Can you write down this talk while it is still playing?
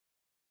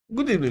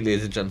Good evening,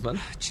 ladies and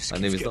gentlemen. My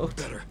name is Noct.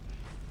 Okay,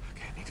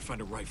 I need to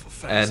find a rifle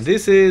fast. And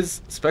this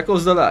is Spec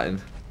the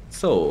Line.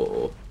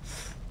 So,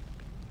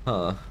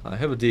 I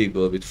have a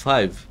deagle with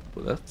 5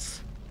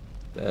 bullets.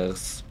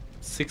 There's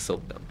 6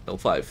 of them. No,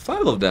 5.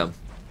 5 of them.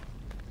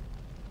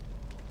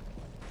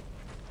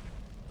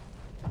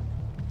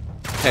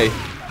 Hey.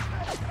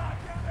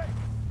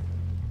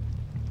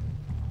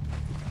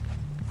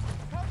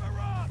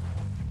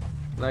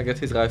 Can I get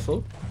his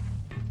rifle?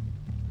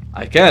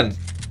 I can!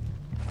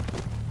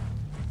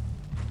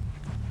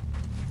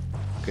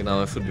 Okay,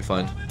 now I should be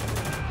fine.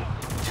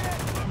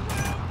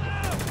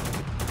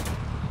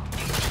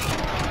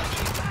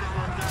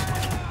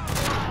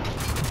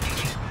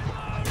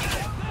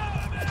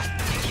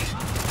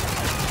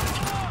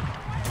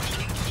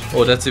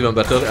 Oh, that's even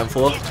better,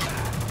 M4.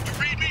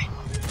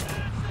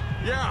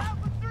 Yeah.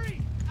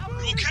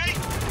 You okay?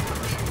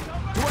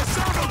 Do I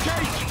sound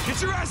okay?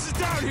 Get your asses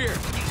down here.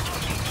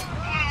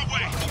 On our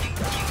way.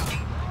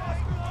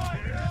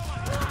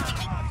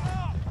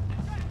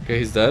 Okay,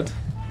 he's dead.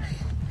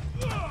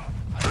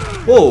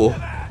 Whoa!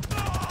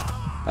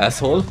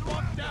 Asshole.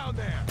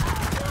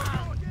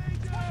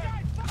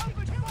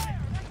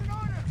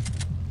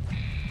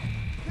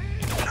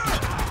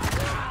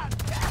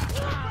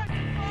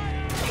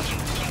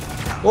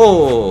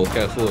 Whoa,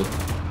 careful.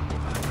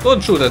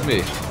 Don't shoot at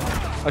me.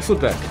 I shoot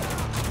back.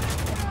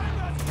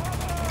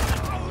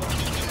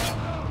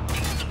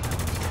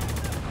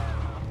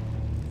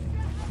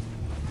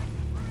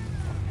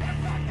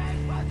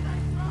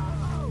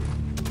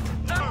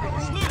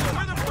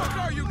 Where the fuck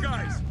are you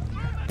guys?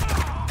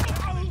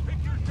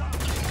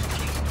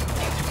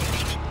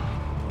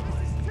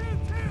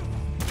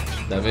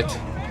 Damn it.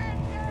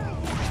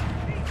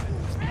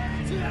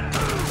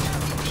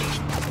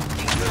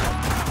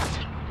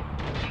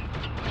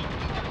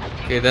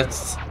 Okay,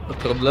 that's a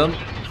problem.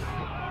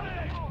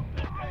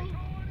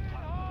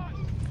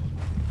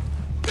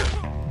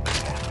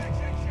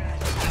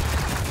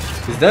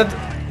 He's dead.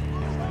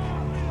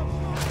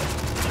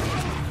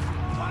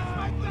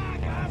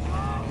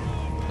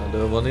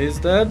 Another one is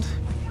dead.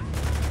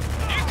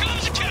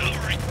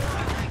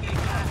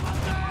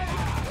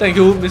 Thank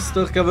you,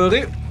 Mr.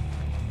 Cavalry.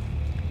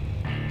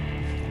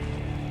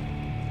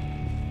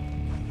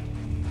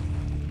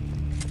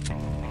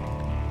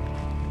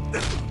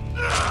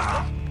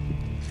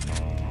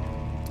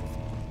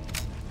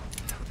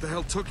 What the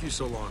hell took you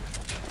so long?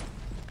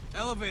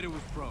 Elevator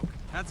was broke.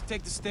 Had to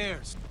take the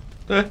stairs.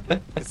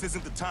 This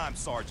isn't the time,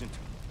 Sergeant.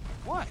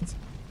 What?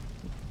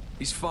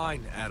 He's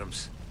fine,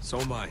 Adams. So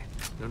am I.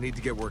 No need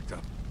to get worked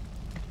up.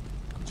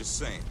 I'm just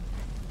saying.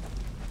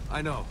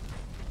 I know.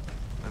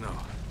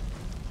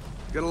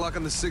 Got a lock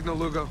on the signal,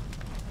 Lugo?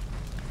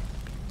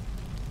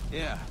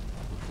 Yeah,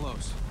 we're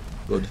close.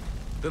 Good.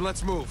 Then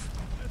let's move.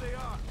 There they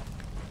are.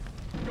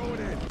 Going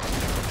in.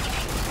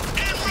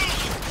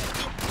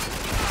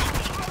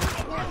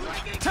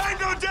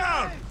 Tango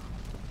down!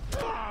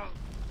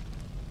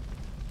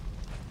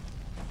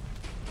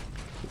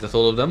 Is that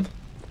all of them?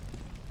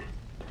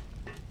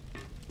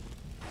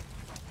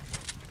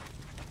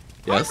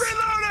 Yes. I'm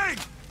reloading!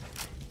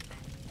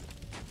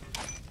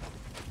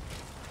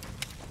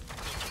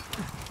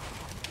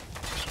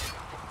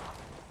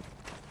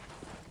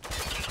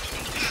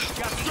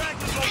 Got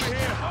stragglers over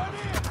here.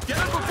 Get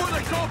them before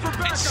they call for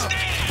backup.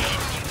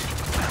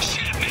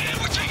 Shit, man,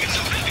 we're taking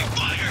some heavy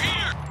fire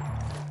here.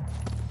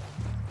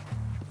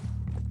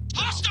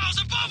 Hostiles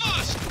above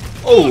us.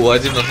 Oh, I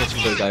did not hit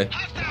the guy.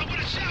 Hostile with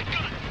a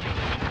shotgun.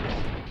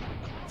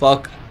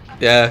 Fuck.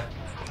 Yeah.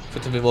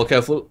 Have to be more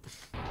careful.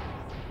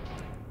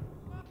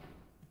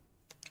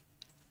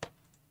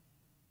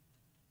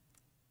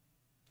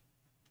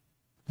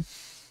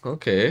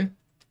 Okay.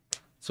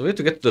 So we have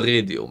to get the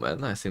radio,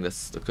 man. I think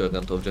that's the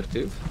current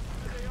objective.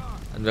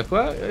 And we're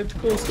quite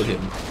close to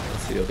him,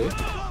 in theory.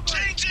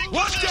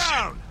 Watch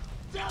down!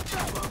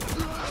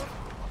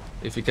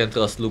 If you can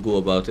trust Lugo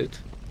about it.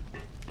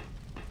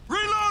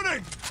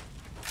 Reloading!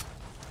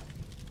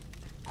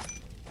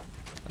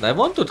 And I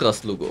want to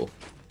trust Lugo.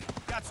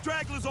 Got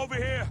stragglers over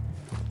here.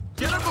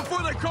 Get them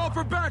before they call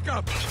for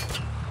backup.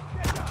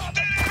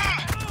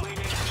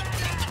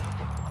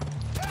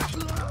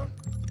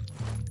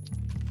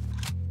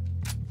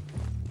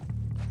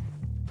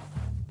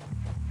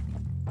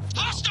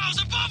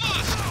 Hostiles above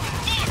us.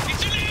 Fuck,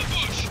 it's an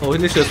ambush. Oh, he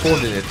literally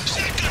spawned in it.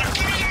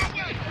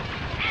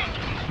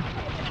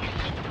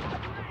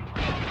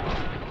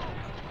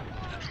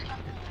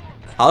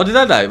 How did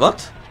I die?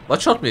 What?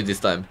 What shot me this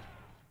time?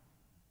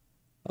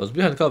 I was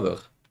behind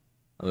cover.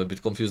 I'm a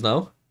bit confused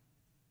now.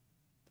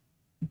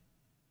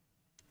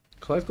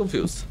 Quite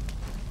confused.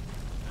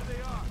 There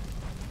they are.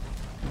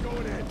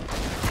 Going in.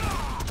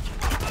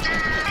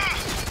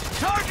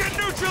 Target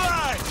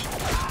neutralized!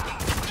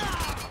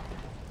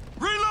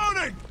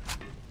 Reloading!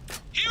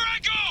 Here I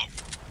go.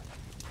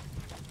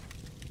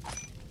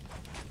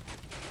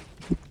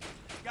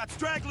 Got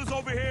stragglers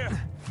over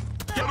here.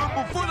 Get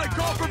them before they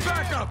call for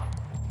backup.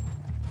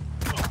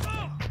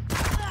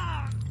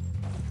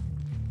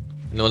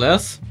 No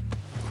less.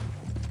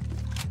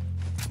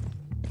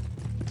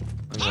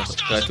 I'm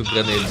Try to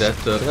grenade that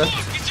turret.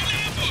 It's an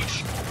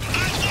ambush.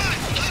 Eyes wide.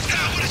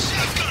 Hostile with a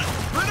shotgun.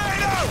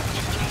 Grenade out!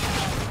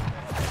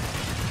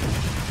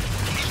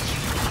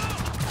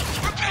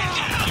 We're pinned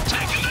down.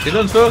 Take him out.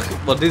 Didn't work,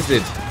 but this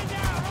did.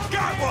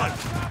 Got one!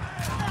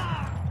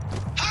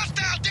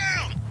 Hostile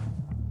down.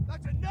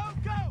 That's a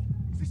no-go!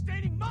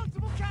 Sustaining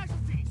multiple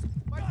casualties!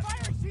 My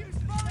fire shield is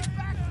falling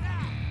back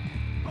now!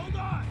 Hold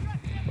on!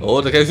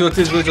 Oh, the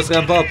casualties will just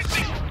ramp up.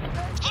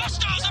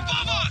 Hostiles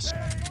above us.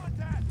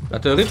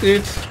 Got to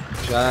retreat,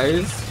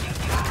 guys.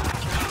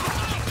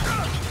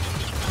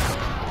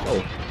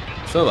 Oh,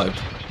 survived.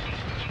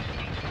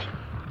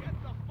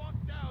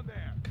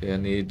 Okay, I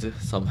need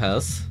some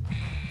health.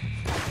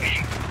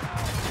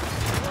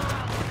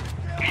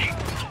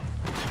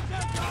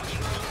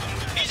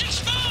 He's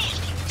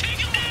exposed. Take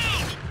him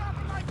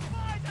down.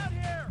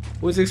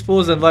 Who is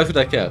exposed and why should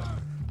I care?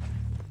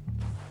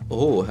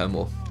 Oh,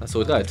 ammo. That's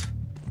all right.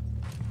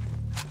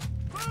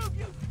 Move,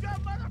 you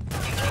dumb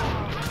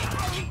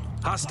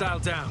motherfucker! Hostile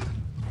down.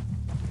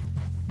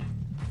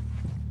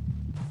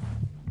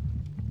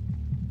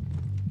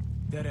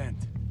 Dead end.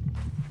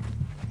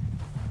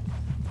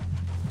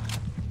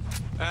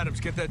 Adams,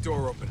 get that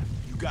door open.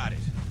 You got it.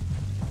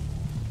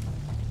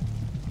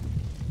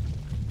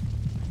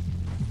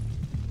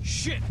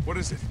 Shit! What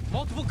is it?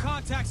 Multiple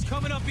contacts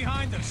coming up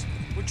behind us.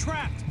 We're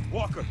trapped.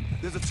 Walker,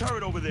 there's a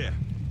turret over there.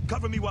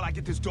 Cover me while I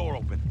get this door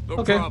open. No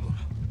Okay. problem.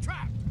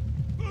 Trapped!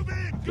 Move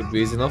in! Should be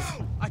easy enough.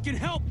 I can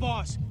help,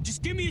 boss.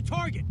 Just give me a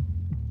target.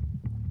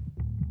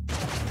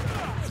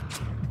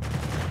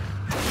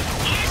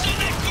 Eyes on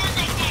that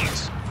cargo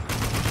box.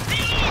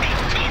 Reloading.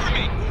 Cover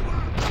me.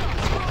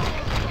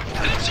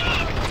 Heads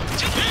up.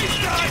 Just don't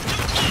let him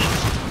get too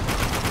close.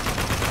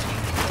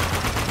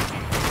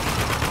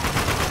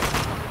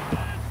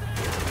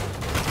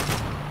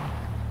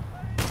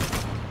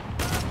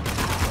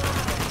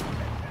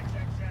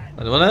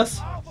 Anyone else?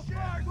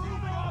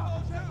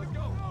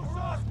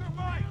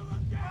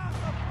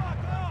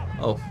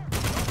 Oh,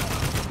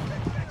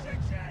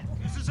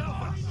 This is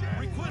Alpha.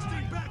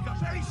 Requesting backup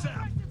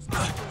ASAP.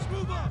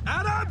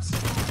 Adams!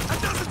 That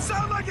doesn't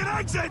sound like an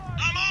exit!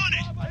 I'm on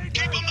it.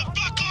 Keep him the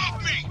fuck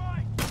off me.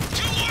 2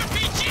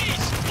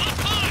 RPGs. Up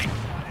high.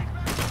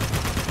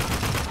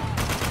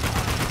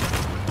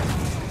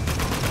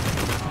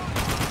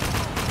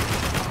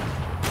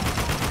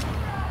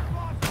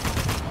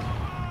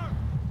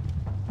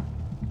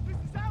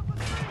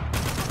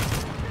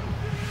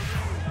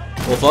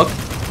 oh fuck.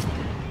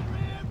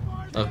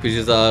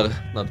 RPGs are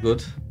not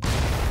good.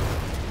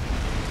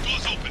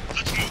 Doors open.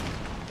 Let's move.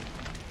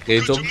 Great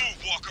Good job. to move,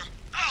 Walker.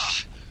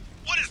 Ah,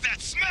 what is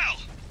that smell?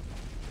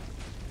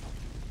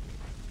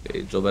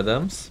 Great job,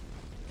 Adams.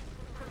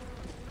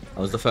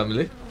 How's the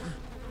family?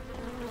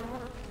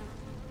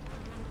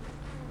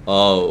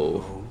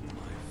 Oh. Oh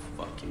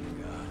my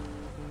fucking god.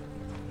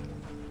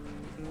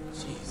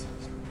 Jesus.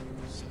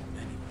 So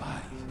many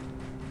bodies.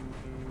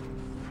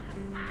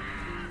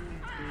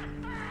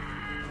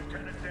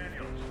 Lieutenant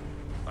Daniels,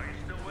 are you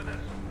still with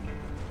us?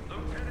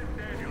 Lieutenant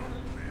Daniels,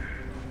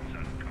 he's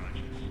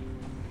unconscious.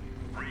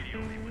 Radio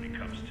me when he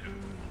comes to.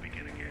 We'll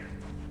begin again.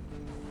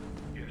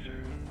 Yes,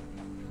 sir.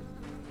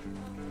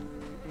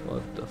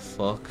 What the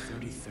fuck?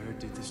 33rd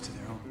did this to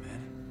their own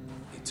men?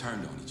 They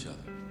turned on each other.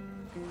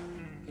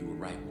 You were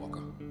right,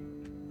 Walker.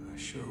 I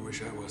sure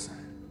wish I wasn't.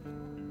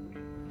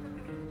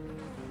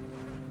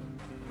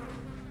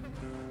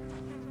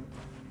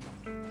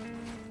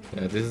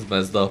 Yeah, this is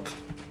messed up.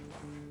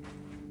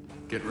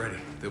 Get ready.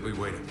 They'll be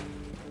waiting.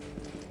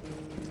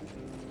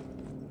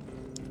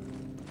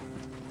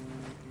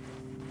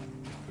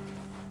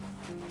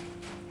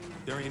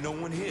 There ain't no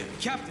one here.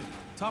 Captain,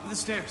 top of the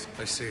stairs.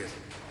 I see it.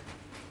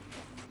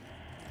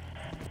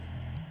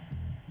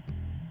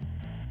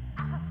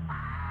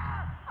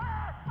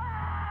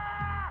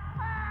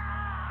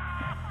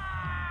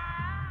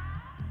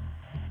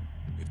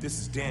 If this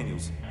is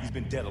Daniels, he's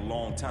been dead a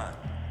long time.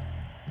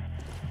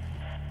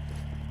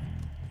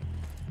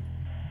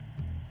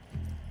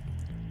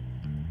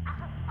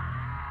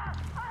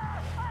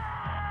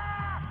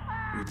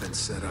 We've been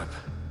set up.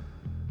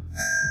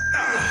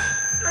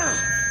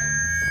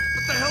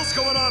 What the hell's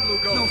going on,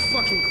 Lugo? No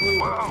fucking clue.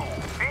 Whoa,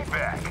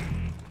 feedback.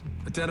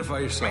 Identify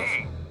yourself.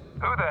 Me?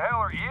 Who the hell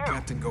are you?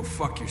 Captain, go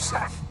fuck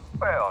yourself.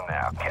 Well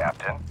now,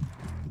 Captain.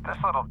 This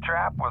little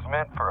trap was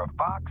meant for a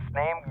fox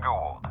named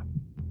Gould.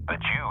 But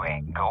you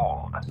ain't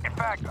Gould. In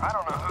fact, I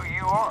don't know who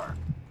you are.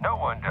 No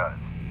one does.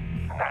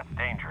 And that's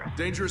dangerous.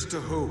 Dangerous to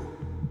who?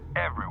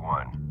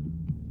 Everyone.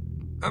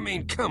 I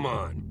mean, come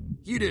on.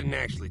 You didn't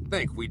actually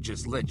think we'd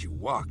just let you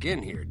walk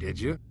in here, did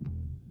you?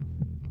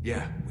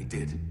 Yeah, we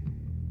did.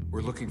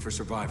 We're looking for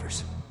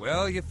survivors.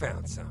 Well, you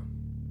found some.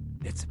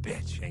 It's a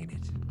bitch, ain't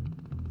it?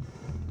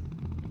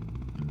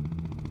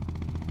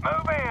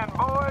 Move in,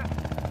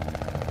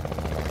 boys!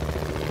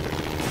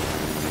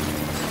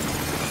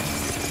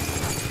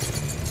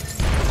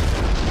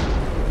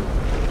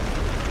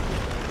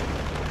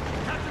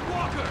 Captain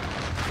Walker!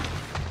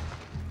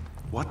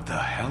 What the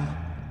hell?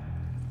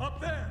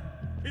 Up there!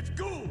 It's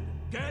Gould!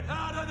 Get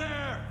out of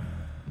there!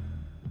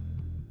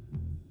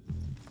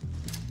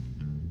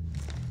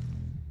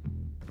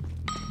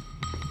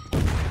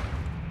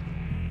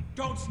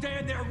 Don't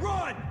stand there,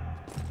 run!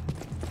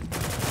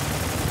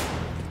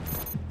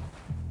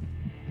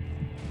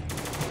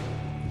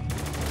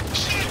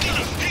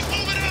 Shotgun! He's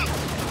moving up!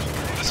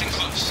 Listen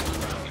close.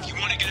 If you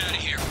want to get out of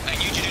here, I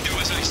need you to do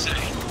as I say.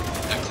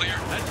 That clear?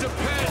 That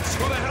depends.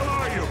 Who the hell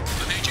are you?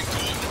 I'm Agent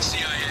Gould with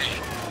CIA.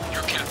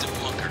 You're Captain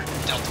Walker,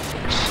 Delta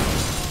Force.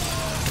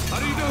 How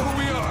do you know who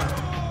we are?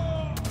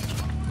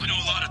 I know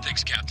a lot of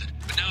things, Captain,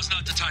 but now's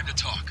not the time to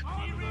talk.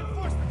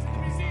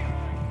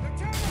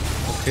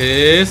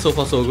 Okay, so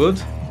far so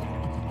good.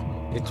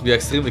 Need to be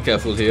extremely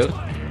careful here. There's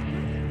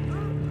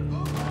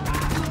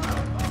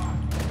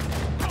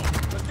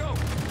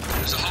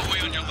a hallway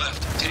on your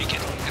left. Take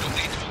it. It'll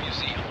lead to a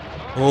museum.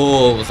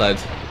 Oh, overside.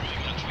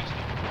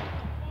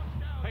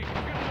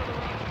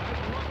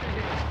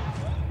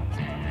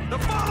 The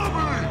follow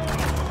me!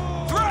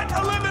 Threat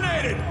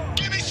eliminated!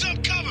 Give me some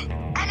cover!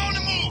 I'm on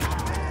the move!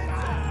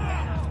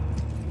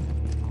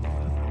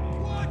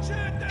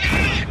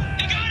 Damn it!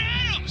 They got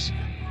Adams!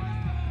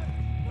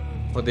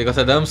 Oh, they got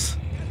Adams.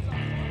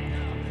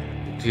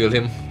 Kill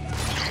him.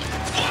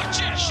 Watch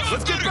it!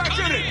 Let's get back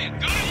in it!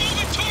 Got a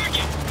moving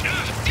target!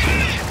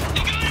 Damn it!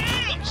 They got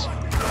Adams!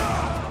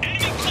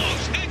 Enemy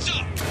close! Heads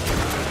up!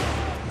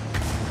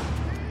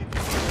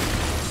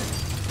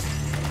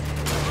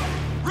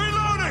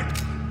 Reloading!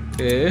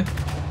 Okay.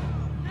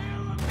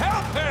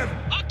 Help him!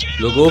 I'll get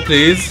him Logo, over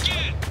please.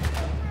 again.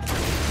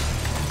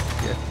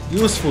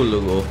 Useful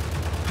logo.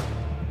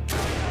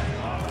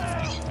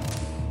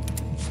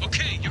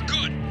 Okay, you're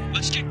good.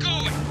 Let's get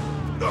going.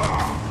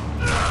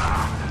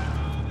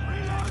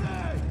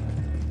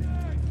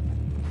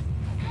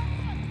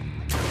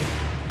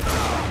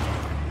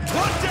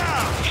 One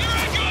down! Here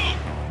I go!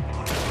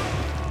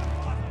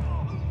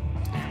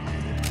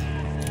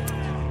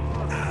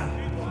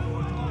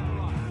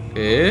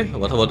 Okay,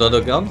 what about the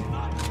other gun?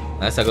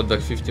 Nice, I got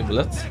back 15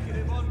 bullets.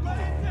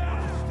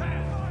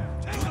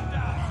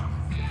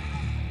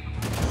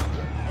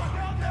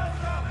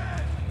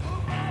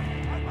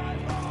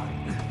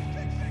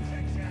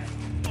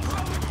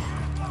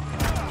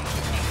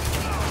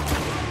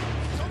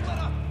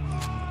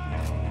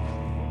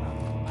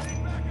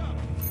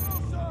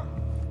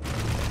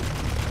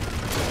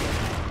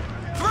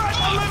 Threat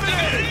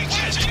eliminated!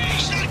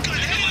 Shotgun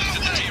head to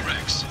the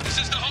T-Rex. This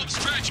is the home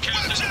stretch,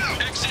 Captain.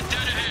 Exit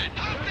dead ahead.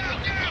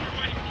 We're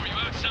waiting for you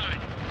outside.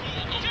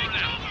 Cool, over and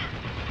out.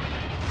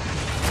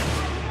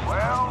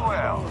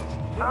 Well,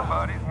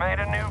 somebody's made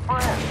a new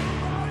friend.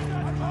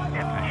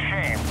 It's a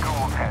shame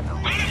Gould had to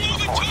leave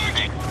before the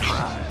big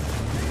surprise.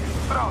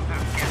 But I'll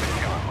just give it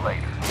to him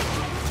later.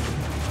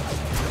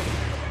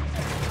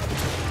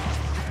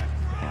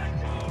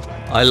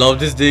 I love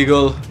this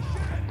deagle.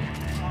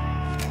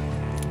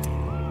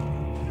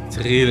 It's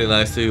really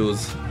nice to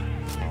use.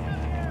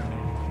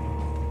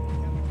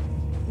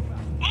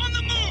 On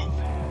the move!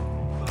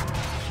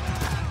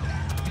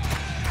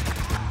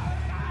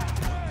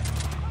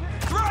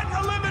 Threat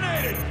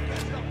eliminated!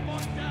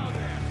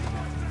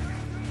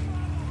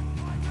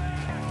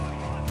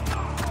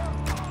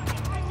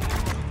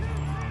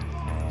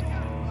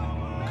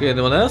 Okay,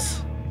 anyone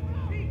else?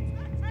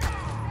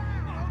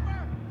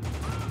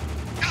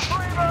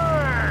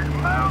 Freebird,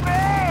 move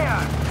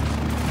in!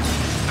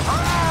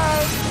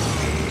 Surprise!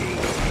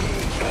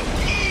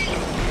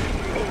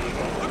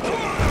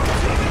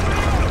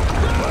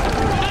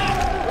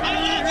 I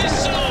love this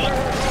song!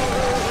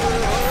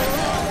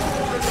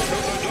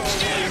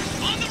 Steer!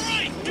 On the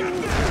right!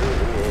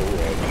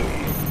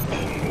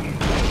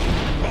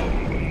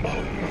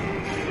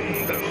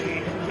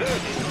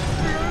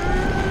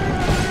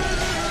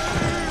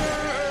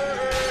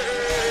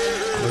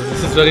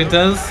 This is very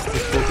intense.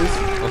 This focus.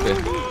 Okay.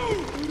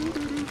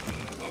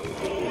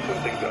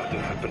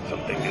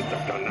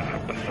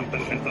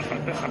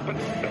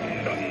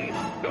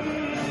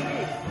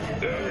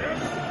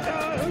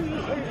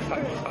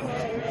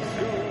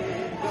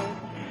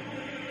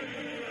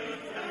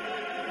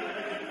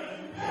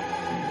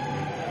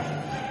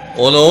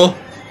 Oh no!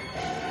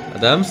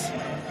 Adams?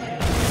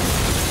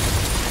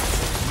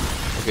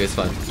 Okay, it's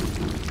fine.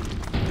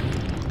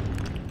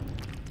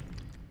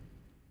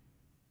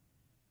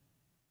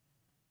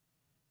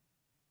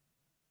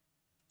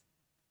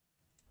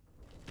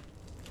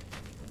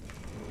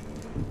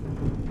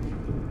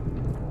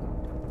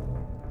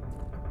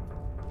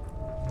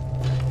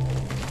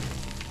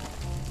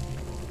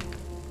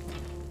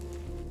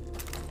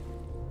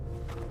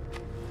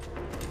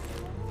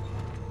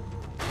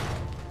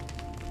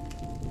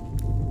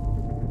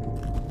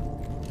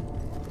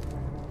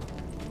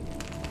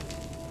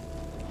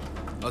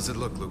 How's it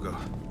look, Lugo?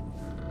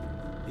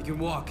 You can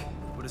walk,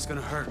 but it's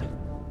gonna hurt.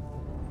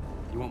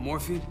 You want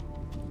morphine?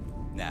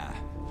 Nah. I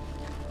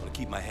want to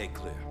keep my head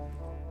clear.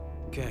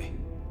 Okay,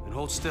 then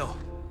hold still.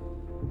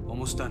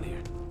 Almost done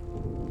here.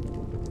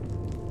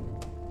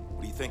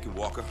 What are you thinking,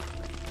 Walker? I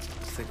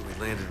was thinking we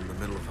landed in the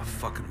middle of a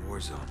fucking war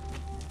zone.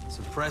 It's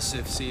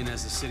impressive, seeing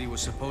as the city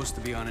was supposed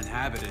to be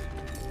uninhabited.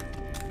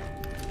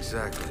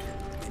 Exactly.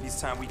 Maybe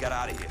it's time we got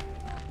out of here.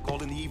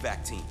 Call in the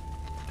evac team.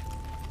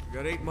 We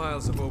got 8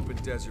 miles of open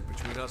desert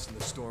between us and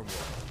the storm wall.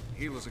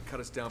 helos would cut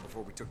us down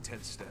before we took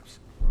 10 steps.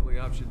 Our only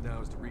option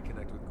now is to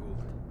reconnect with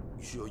Gould.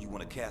 You sure you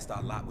want to cast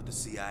our lot with the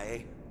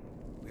CIA?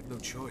 We have no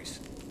choice.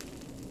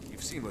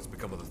 You've seen what's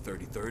become of the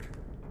 33rd.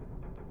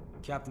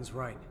 Captain's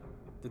right.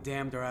 The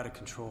damned are out of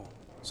control.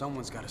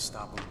 Someone's got to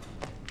stop them.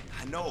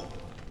 I know.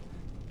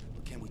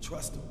 But can we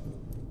trust him?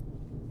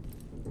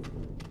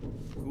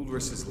 Gould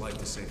risked his life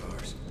to save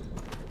ours.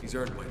 He's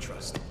earned my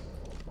trust.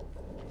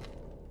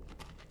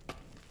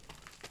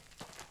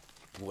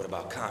 What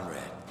about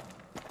Conrad?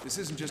 This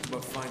isn't just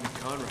about finding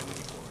Conrad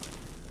anymore.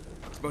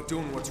 It's about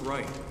doing what's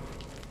right.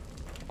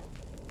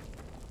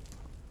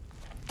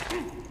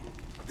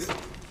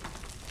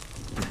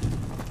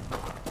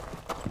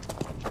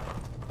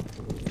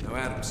 Now,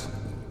 Adams,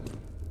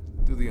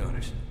 do the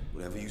honors.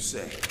 Whatever you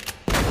say.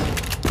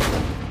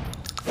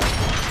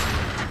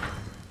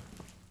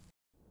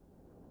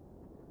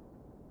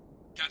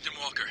 Captain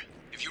Walker,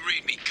 if you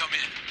read me, come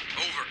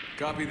in. Over.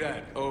 Copy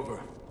that. Over.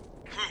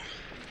 Whew.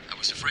 I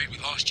was afraid we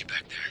lost you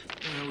back there.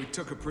 Well, we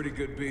took a pretty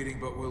good beating,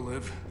 but we'll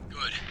live.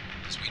 Good,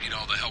 because we need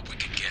all the help we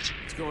can get.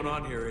 What's going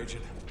on here,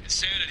 Agent?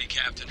 Insanity,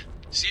 Captain.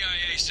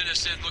 CIA sent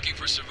us in looking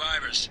for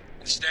survivors.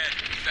 Instead,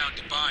 we found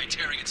Dubai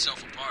tearing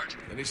itself apart.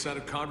 Any sign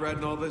of Conrad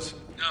in all this?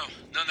 No,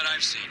 none that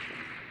I've seen.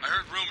 I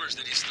heard rumors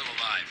that he's still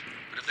alive,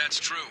 but if that's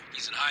true,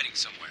 he's in hiding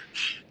somewhere.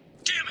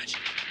 Damn it!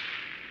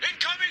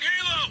 Incoming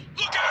helo!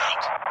 Look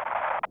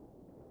out!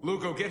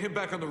 Lugo, get him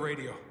back on the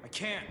radio. I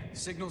can't.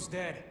 Signal's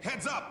dead.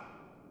 Heads up!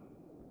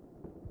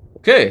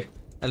 Okay,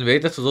 anyway,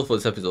 that was all for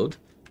this episode.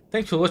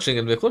 Thanks for watching,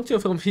 and we'll continue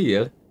from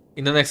here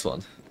in the next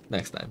one,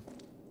 next time.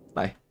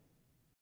 Bye.